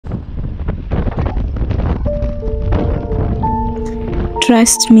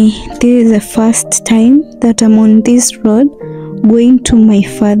Trust me, this is the first time that I'm on this road going to my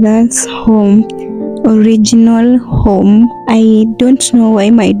father's home, original home. I don't know why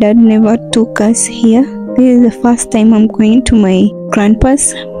my dad never took us here. This is the first time I'm going to my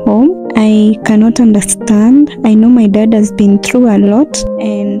grandpa's home. I cannot understand. I know my dad has been through a lot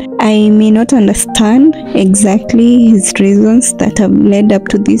and I may not understand exactly his reasons that have led up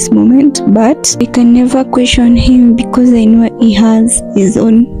to this moment, but I can never question him because I know he has his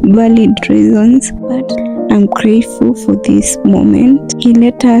own valid reasons. But I'm grateful for this moment. He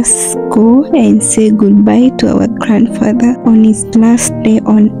let us go and say goodbye to our grandfather on his last day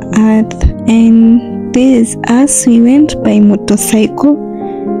on earth. And this is us. We went by motorcycle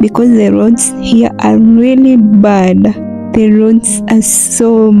because the roads here are really bad. The roads are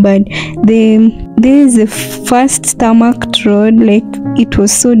so bad. This is the first tarmac road. Like, it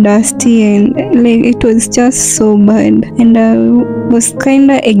was so dusty and like it was just so bad. And I was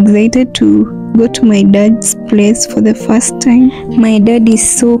kind of excited to go to my dad's place for the first time. My dad is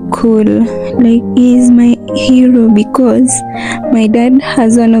so cool. Like, he is my hero because my dad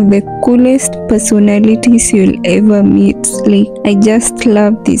has one of the coolest personalities you'll ever meet. Like, I just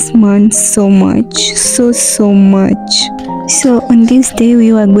love this man so much, so much. So on this day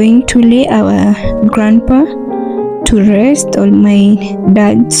we were going to lay our grandpa to rest, or my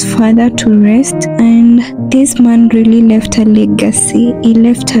dad's father to rest, and this man really left a legacy. He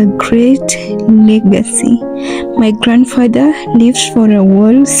left a great legacy. My grandfather lived for a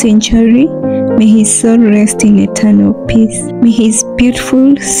whole century. May his soul rest in eternal peace. May his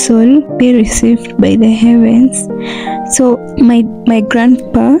beautiful soul be received by the heavens. So my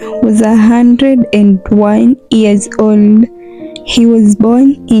grandpa was 101 years old. He was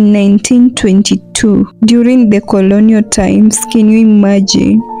born in 1922 during the colonial times. Can you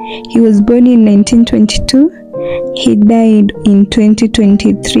imagine? He was born in 1922. He died in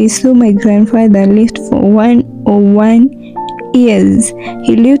 2023. So my grandfather lived for 101 years.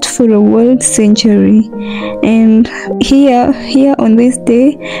 He lived for a world century. And here on this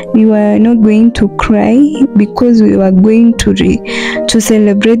day we were not going to cry because we were going to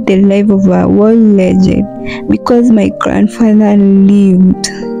celebrate the life of a world legend, because my grandfather lived.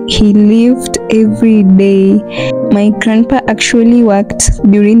 He lived every day. My grandpa actually worked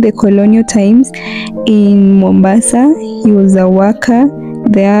during the colonial times in Mombasa. He was a worker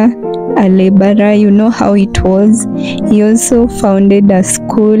there, a laborer. You know how it was. He also founded a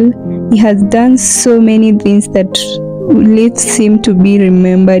school. He has done so many things that leaves him to be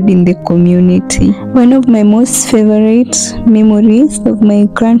remembered in the community. One of my most favorite memories of my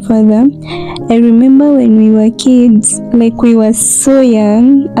grandfather, I remember when we were kids, like we were so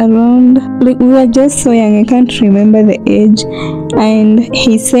young, we were just so young, I can't remember the age, and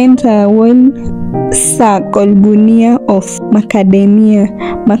he sent a whole sack or gunia of macadamia.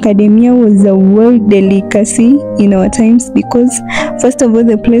 Macadamia was a world delicacy in our times because first of all,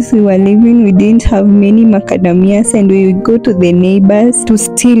 the place we were living, we didn't have many macadamias, and we would go to the neighbors to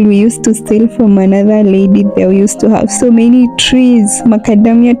steal. We used to steal from another lady there. We used to have so many trees,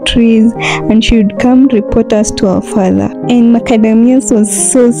 macadamia trees, and she would come report us to our father. And macadamias was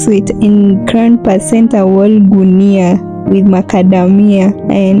so sweet, and grandpa sent a whole gunia with macadamia,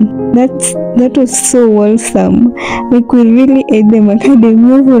 and that was so wholesome. Like, we really ate the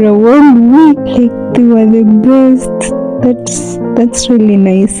macadamia for a whole week. Like, they were the best. That's really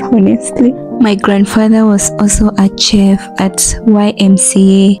nice, honestly. My grandfather was also a chef at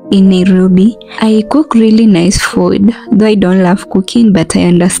YMCA in Nairobi. I cook really nice food, though I don't love cooking, but I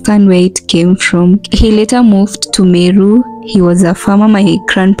understand where it came from. He later moved to Meru. He was a farmer. My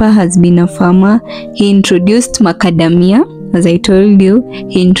grandpa has been a farmer. He introduced macadamia. As I told you,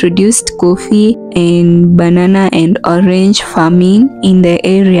 he introduced coffee and banana and orange farming in the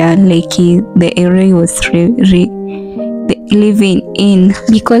area. Like, the area he was living in,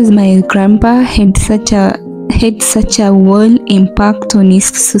 because my grandpa had such a world impact on his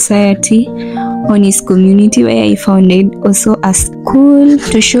society, on his community, where he founded also a school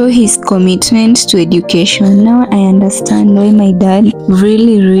to show his commitment to education. Now I understand why my dad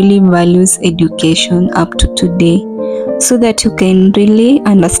really values education up to today, so that you can really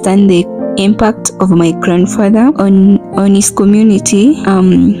understand the impact of my grandfather on his community.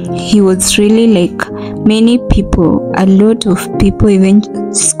 He was really like many people, a lot of people, even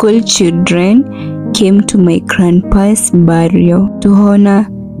school children, came to my grandpa's burial to honor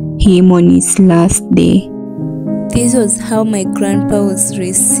him on his last day. This was how my grandpa was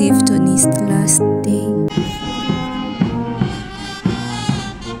received on his last day.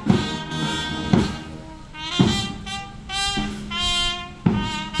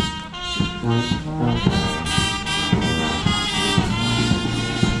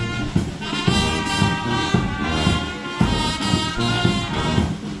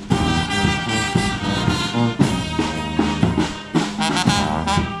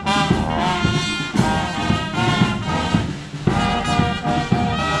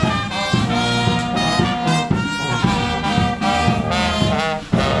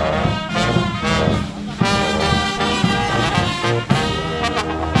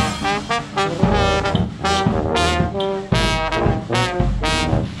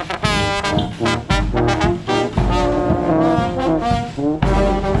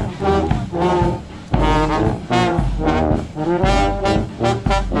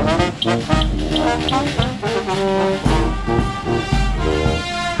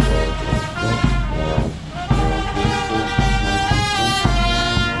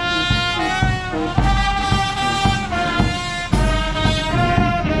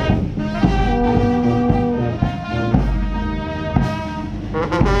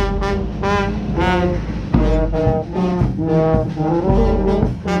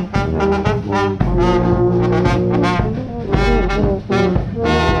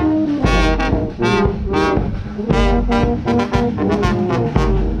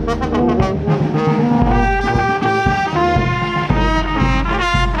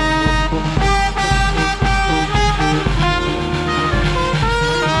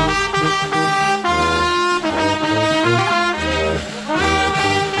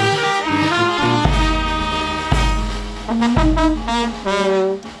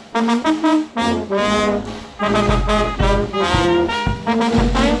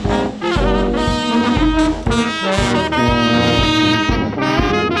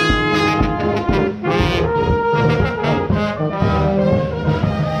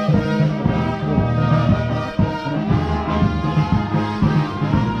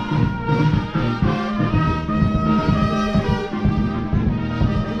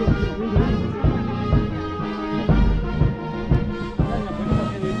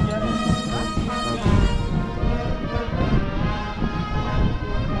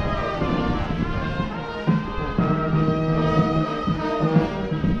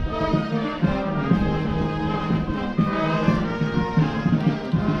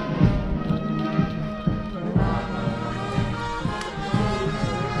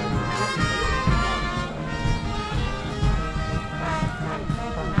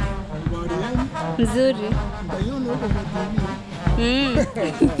 Nzuri.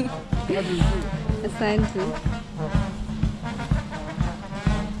 Asante.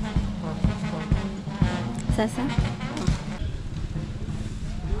 Sasa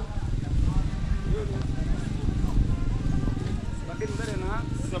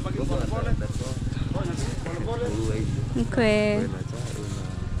okay.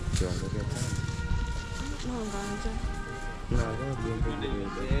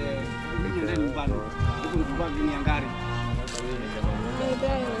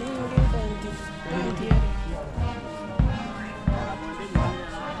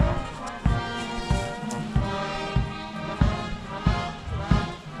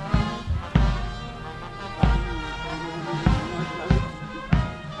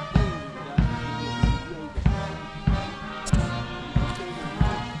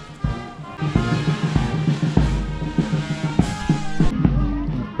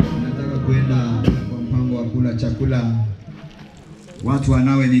 Chakula, watu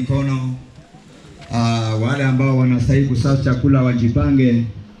wanawe mikono. Wale ambao wanastahili kusafu chakula wajipange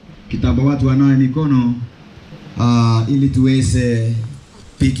kitambo, watu wanawe mikono ili tuweze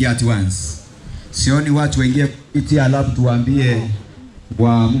piki at once. Sioni watu wengie kupitia alafu tuambie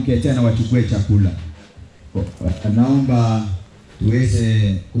waamke tena wachukue chakula. Naomba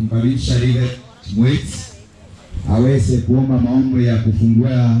tuweze kumkaribisha Rivet Mwit aweze kuomba maombi ya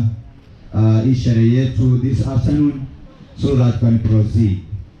kufungua hii sherehe yetu this afternoon so that can proceed.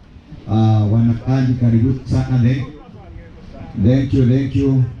 Wanakaji karibu sana. Thank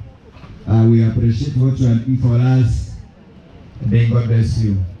you. We appreciate what you are doing for us. May God bless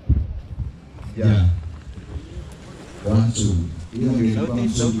you. Yeah. One, two.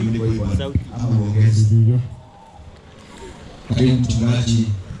 Karibu mchungaji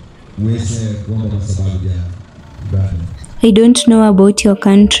uweze kuomba kwa sababu ya ibada. I don't know about your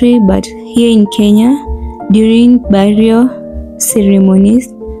country, but here in Kenya, during burial ceremonies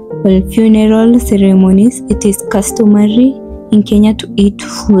or funeral ceremonies, it is customary in Kenya to eat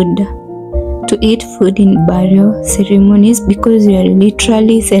food. To eat food in burial ceremonies because we are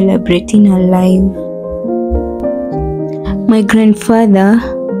literally celebrating a life. My grandfather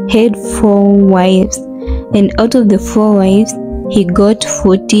had 4 wives, and out of the 4 wives, he got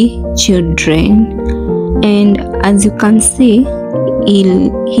 40 children. And as you can see,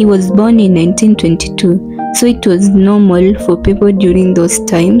 he was born in 1922, so it was normal for people during those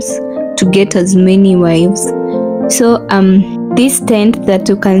times to get as many wives. So this tent that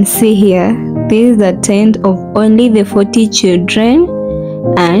you can see here, this is a tent of only the 40 children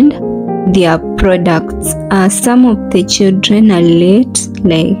and their products. Some of the children are late,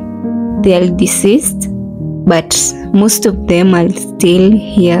 like they are deceased, but most of them are still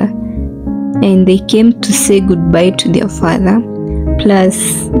here. And they came to say goodbye to their father. Plus,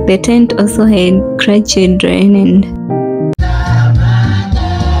 the tent also had grandchildren and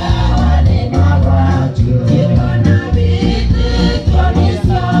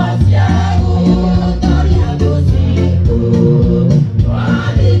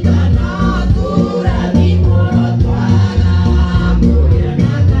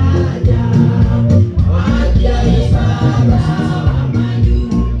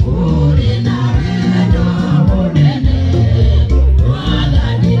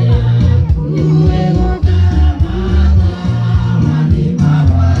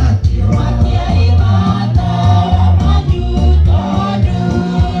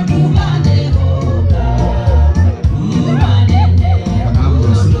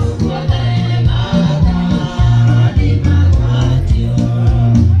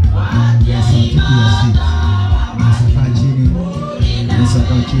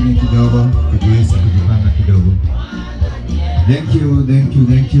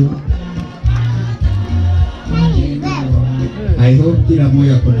Thank you. I hope kila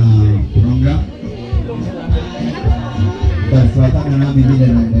mmoja kuna program. Tafuatana nami vile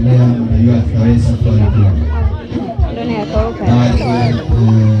naendelea, mnajua tutaweza kuelewa.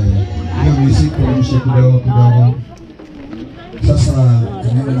 Hiyo muziki mshe kidogo. Sasa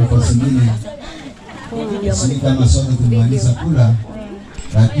tunaenda nafasi nyingine. Sisi kama sote tumemaliza kula,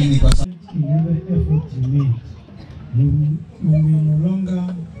 lakini kwa sababu you may no longer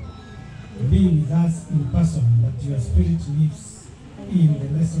be with us in person, but your spirit lives in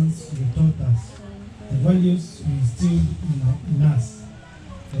the lessons you taught us, the values you instilled in us,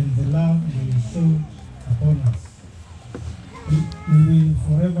 and the love you showed upon us. We will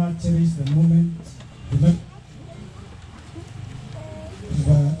forever cherish the moment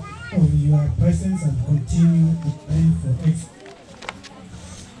of your presence and continue to pray for excellence.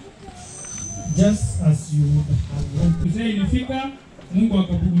 Just as you have wanted. Ilifika Mungu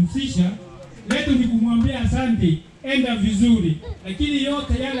akapumzisha letu ni kumwambia asante, enda vizuri, lakini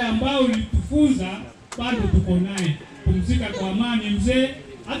yote yale ambayo ulitufunza bado tuko naye. Pumzika kwa amani mzee,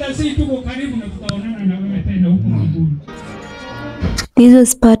 hata sisi tuko karibu na tutaonana na wewe tena huko mbinguni. This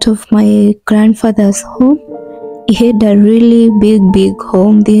was part of my grandfather's home. He had a really big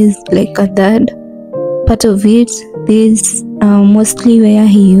home. This is like a third part of it. This is mostly where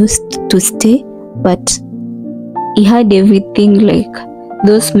he used to stay, but he had everything like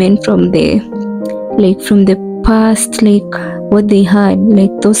those men from the past, like what they had,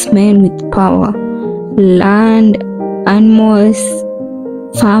 like those men with power, land, animals,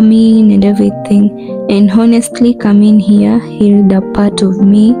 farming and everything. And honestly, coming here healed a part of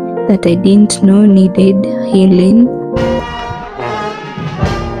me that I didn't know needed healing.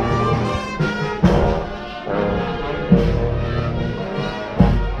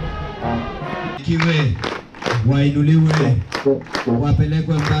 Kiwe wainuliwe,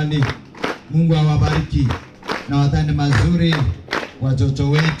 wapelekwe mbali. Mungu awabariki na watende mazuri watoto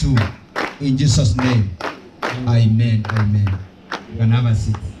wetu, in Jesus name. Amen. Amen. Can have a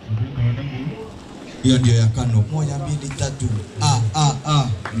seat. Hiyo ndio ya kano. 1 2 3.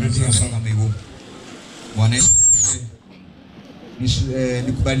 Ndio miguu. Bwana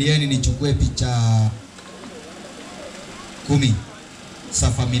nikubalieni nichukue picha 10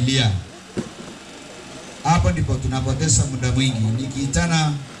 za familia. Hapo ndipo tunapoteza muda mwingi.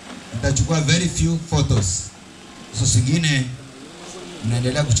 Nikiitana nitachukua very few photos. So zingine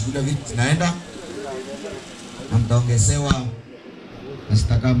mnaendelea kuchukulia vitu zinaenda na mtaongezewa na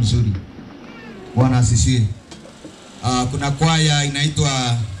sitakaa mzuri. Bwana asifiwe. Kuna kwaya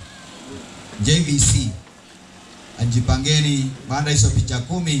inaitwa JVC. Ajipangeni baada hizo picha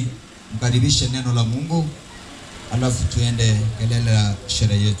 10 mkaribishe neno la Mungu, alafu tuende kelele la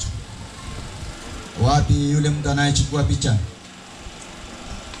sherehe yetu. Wapi yule mtu anayechukua picha?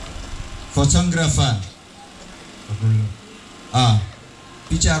 Photographer.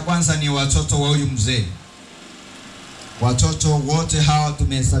 Picha ya kwanza ni watoto wa huyu mzee. Watoto wote hawa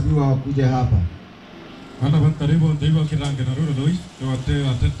tumehesabiwa wakuja hapa.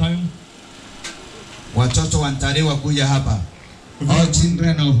 Watoto wa Ntare wakuja hapa. All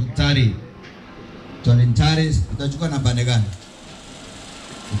children of Ntare. Ntare utachukua na pande gani?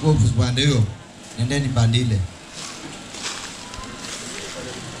 Uko pande hiyo. Nendeni bandile.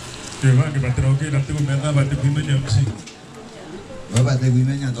 Kevani batroke na tu mena bati kuimenya msi. Baba te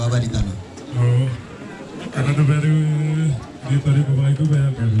kuimenya to abari tano. Kana to beru di tari ko bai ko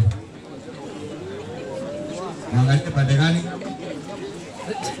baya beru. Angalia pande gani?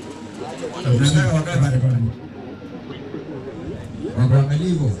 Tunataka wakae pande gani? Angalia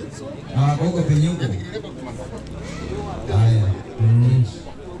hivyo. Huko penye huko. Haya.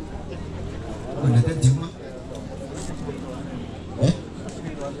 Unataka juma?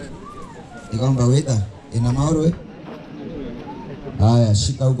 Ikonga weta ina maoro. Haya,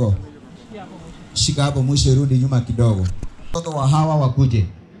 shika huko. Shika hapo mwisho, rudi nyuma kidogo. Watoto wa hawa wakuje.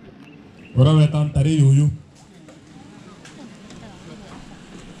 Ora weta Ntare yuyu.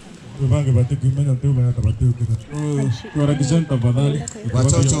 Tubange bati kuimenya tu baya tabati ukita. Ora kisanta badali.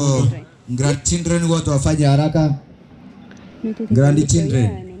 Watoto grandchildren wote wafanye haraka.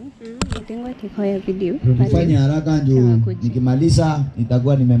 Grandchildren tufanye haraka ndio nikimaliza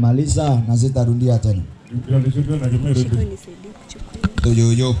nitakuwa nimemaliza na sitarudia tena.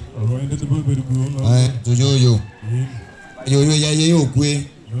 Tojojo. Tojojo. Yoyo ya yeyo kwe.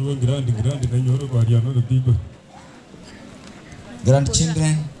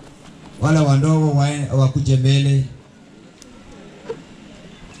 Grandchildren wala wandogo wakuje mbele.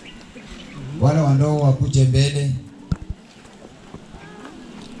 Wala wandogo wakuje mbele.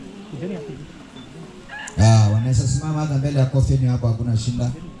 Wanaweza simama hata mbele ya coffin hapo, hakuna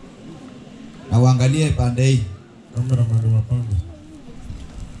shinda. Na uangalie pande hii. Kamera mali wapanga.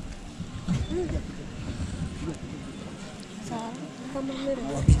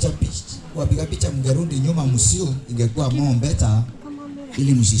 Wapiga picha mngerudi nyuma msio, ingekuwa more better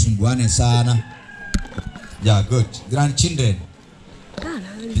ili msisumbuane sana. Yeah, good. Grandchildren.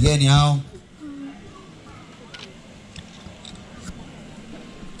 Pigeni hao.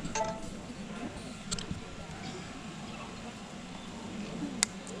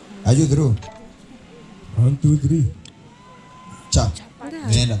 Are you through? 1 2 3. Cha.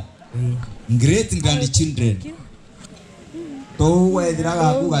 Nenda. Great grandchildren. To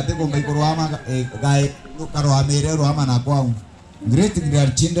wediraga ku gate ko mai korwama gae karwa mere roama na kwao. Great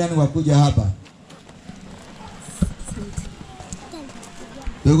grandchildren wakuja hapa.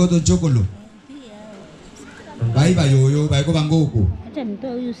 Dogo to chokolo. Bai yoyo, bai ko bangoko. Acha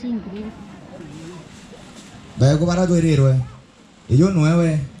nitoe huyu singri. Bai ko bara doerero. Eyo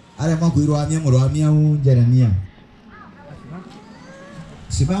nuewe Ale mwakuiroamia mroamia Jeremia.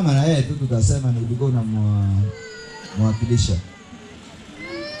 Simama na yeye tu tutasema ni ulikuwa unamwakilisha.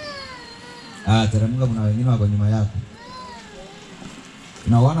 Teremka, kuna wengine wako nyuma yako.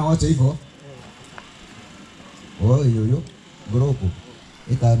 Unaona wote hivyo? Yo. Grupo.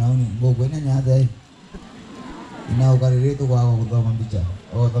 Ita naoni ngogo ina nyada hii. Ina ukariri tu kwa kutoma picha.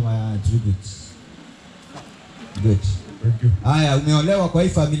 Kama tribute. Good. Thank you. Haya, umeolewa kwa hii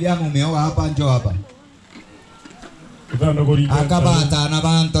familia ama umeoa hapa? Njoo hapa. Akaba na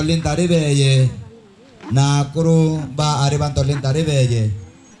banto lintari beye. Na kuru ba ari banto lintari beye.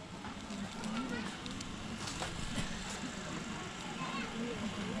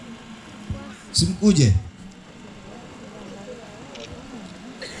 Simkuje.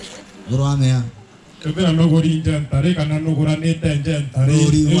 Uruamea. Kebera no gori intentare kana no gorane intentare.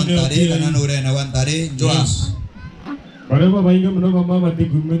 Gori wantare kana no rena wantare njoo. Bareba bainga mnoga mama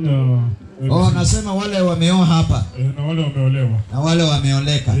tikumenya. Nasema wale wameoa hapa. Na wale wameolewa. Na wale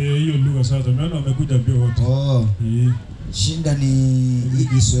wameoleka. Hiyo lugha sasa maana wamekuja mbio wote. Shinda ni hii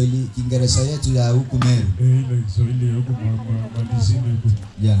Kiswahili, Kiingereza yetu ya huku Meru. Ile Kiswahili ya huku madisini huku.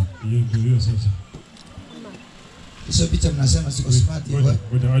 Yeah. Hiyo sasa. Hizo picha mnasema siko smart hivi.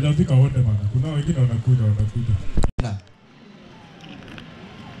 Hawajafika wote bana. Kuna wengine wanakuja.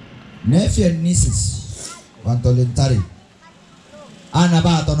 Nephew and nieces wantolentari. Ana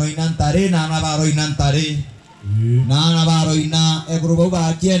ba tono inantare na ana baro inantare. Na ana baro ina egrubo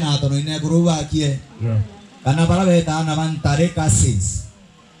ba kie na tono ina egrubo ba kie. Yeah. Kana para beta ana bantare cousins.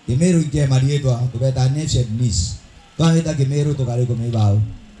 Kemeru inke marieto to beta nephew and niece. To beta kemeru to kare ko me bao.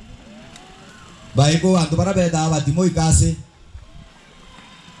 Baiko anto para beta batimo ikase.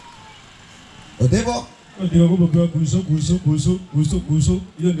 Odebo Digo como que curso.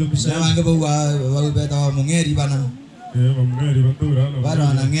 Yo no bisa. Jangan ke bawa beta mungeri bana. Mungeri bantura no. Bana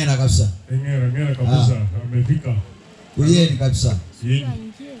anangera kabisa. Ngera kabisa. Amefika. Kuyeni kabisa.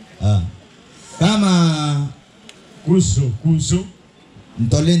 Yeni. Kama curso.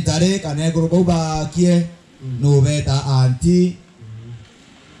 Ntolentare kana grupo ba kie no beta anti.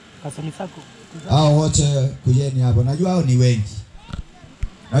 Kasomisako. Wote kuyeni hapo. Najua hao ni wengi.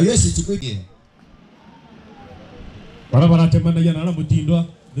 Na hiyo sichukui. Para temana ya nala mutindwa.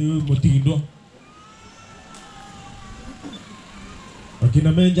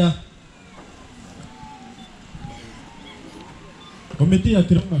 Akina menja. Komiti ya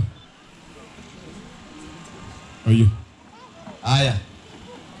kirunga. Ayo. Aya.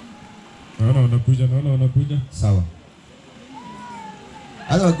 Naona wanakuja. Sawa.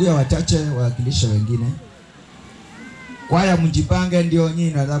 Hata wakiwa wachache wakilisha wengine. Kwaya mjipange, ndio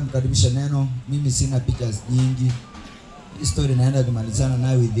nyinyi nataka mkaribisha neno. Mimi sina pictures nyingi. Story naenda kumalizana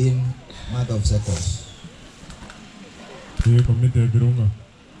nayo within matter of seconds. Hiyo komiti ya kirunga.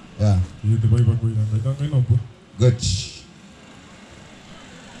 Yeah. Hiyo tubai ba kuina hapo. Good.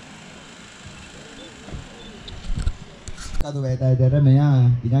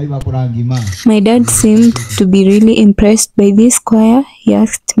 My dad seemed to be really impressed by this choir. He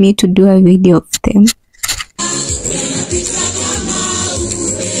asked me to do a video of them.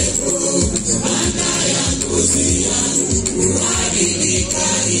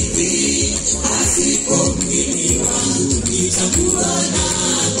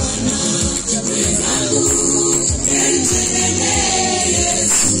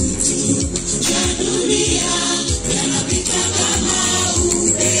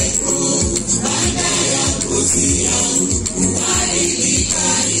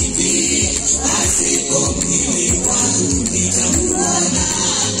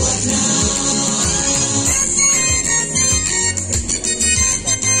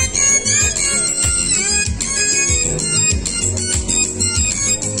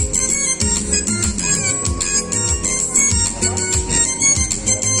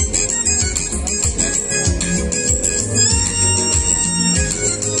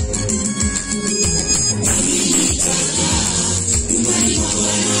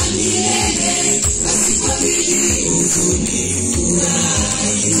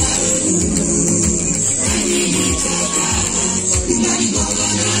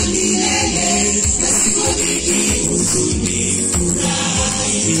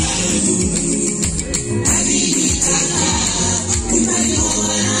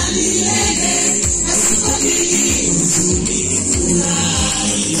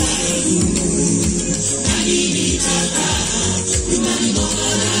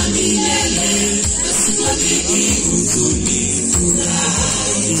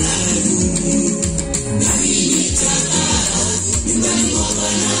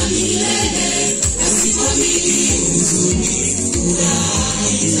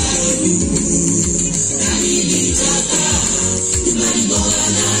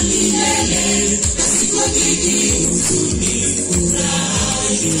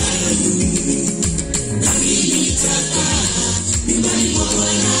 It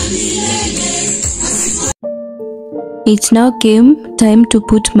now came time to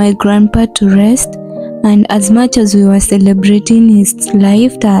put my grandpa to rest, and as much as we were celebrating his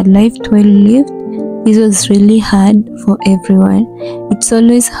life, the life well lived, it was really hard for everyone. It's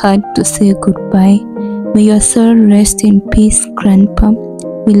always hard to say goodbye. May your soul rest in peace, Grandpa.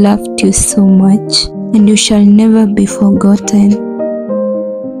 We loved you so much, and you shall never be forgotten.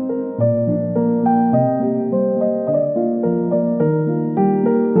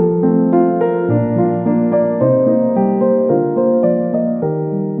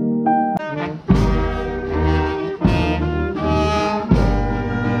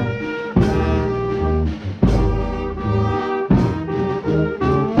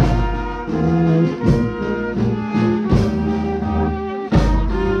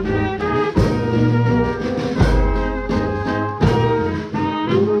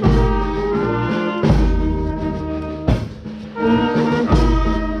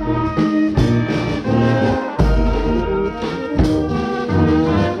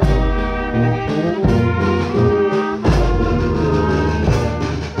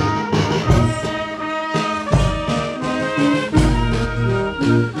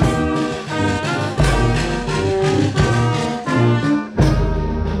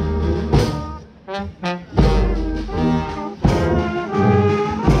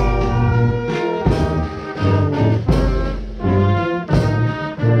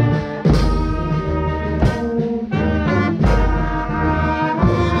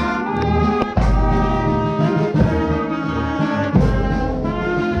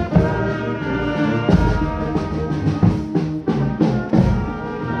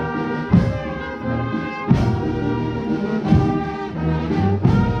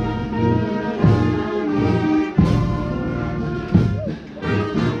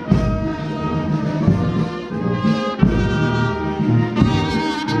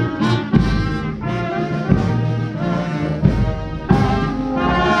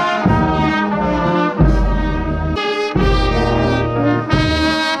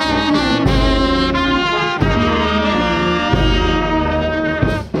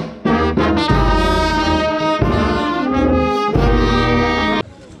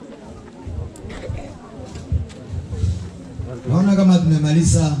 Naona kama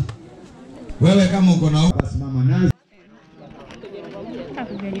tumemaliza. Wewe kama uko na simama nazo.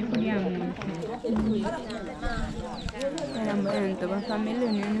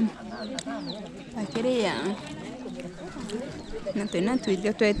 Natena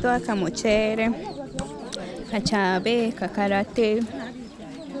tuidio tueto akamochere kachabe kakarate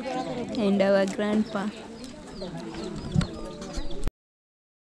and our grandpa.